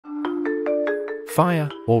Fire,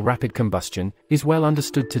 or rapid combustion, is well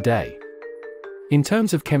understood today. In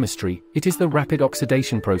terms of chemistry, it is the rapid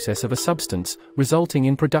oxidation process of a substance, resulting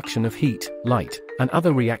in production of heat, light, and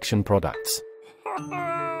other reaction products.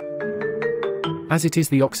 As it is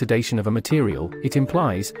the oxidation of a material, it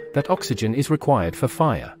implies that oxygen is required for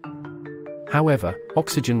fire. However,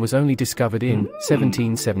 oxygen was only discovered in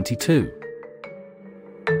 1772.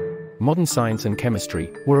 Modern science and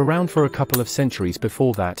chemistry were around for a couple of centuries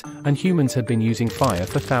before that, and humans had been using fire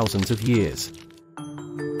for thousands of years.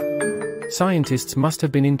 Scientists must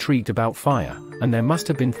have been intrigued about fire, and there must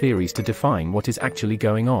have been theories to define what is actually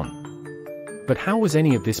going on. But how was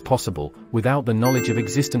any of this possible, without the knowledge of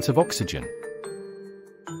existence of oxygen?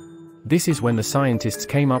 This is when the scientists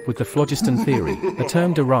came up with the phlogiston theory, a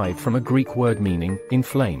term derived from a Greek word meaning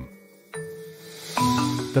inflame.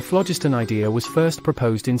 The phlogiston idea was first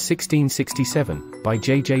proposed in 1667 by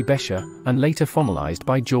JJ Becher, and later formalized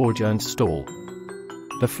by Georg Ernst Stahl.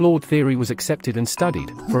 The flawed theory was accepted and studied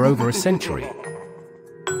for over a century.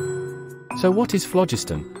 So what is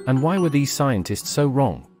phlogiston, and why were these scientists so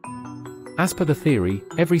wrong? As per the theory,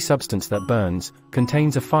 every substance that burns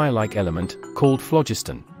contains a fire-like element called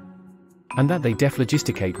phlogiston, and that they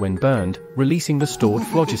dephlogisticate when burned, releasing the stored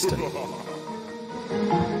phlogiston.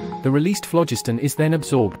 The released phlogiston is then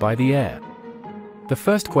absorbed by the air. The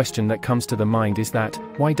first question that comes to the mind is that,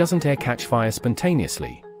 why doesn't air catch fire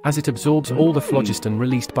spontaneously, as it absorbs all the phlogiston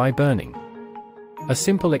released by burning? A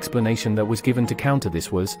simple explanation that was given to counter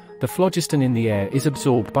this was, the phlogiston in the air is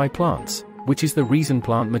absorbed by plants, which is the reason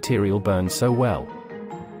plant material burns so well.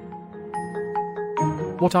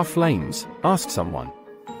 What are flames? Asked someone.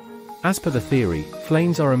 As per the theory,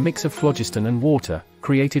 flames are a mix of phlogiston and water,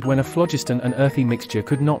 created when a phlogiston and earthy mixture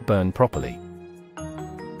could not burn properly.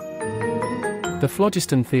 The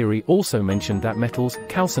phlogiston theory also mentioned that metals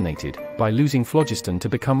calcinated by losing phlogiston to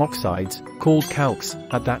become oxides, called calx,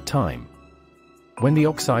 at that time. When the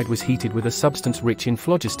oxide was heated with a substance rich in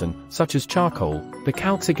phlogiston, such as charcoal, the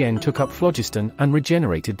calx again took up phlogiston and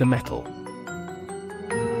regenerated the metal.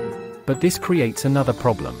 But this creates another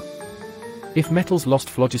problem. If metals lost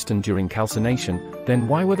phlogiston during calcination, then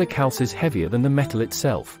why were the calces heavier than the metal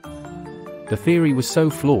itself? The theory was so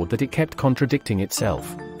flawed that it kept contradicting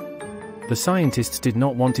itself. The scientists did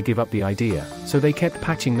not want to give up the idea, so they kept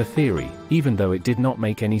patching the theory, even though it did not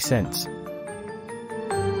make any sense.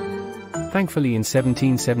 Thankfully in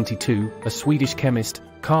 1772, a Swedish chemist,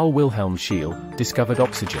 Wilhelm Scheele, discovered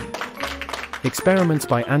oxygen. Experiments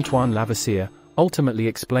by Antoine Lavoisier ultimately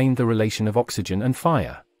explained the relation of oxygen and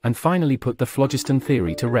fire, and finally put the phlogiston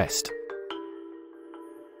theory to rest.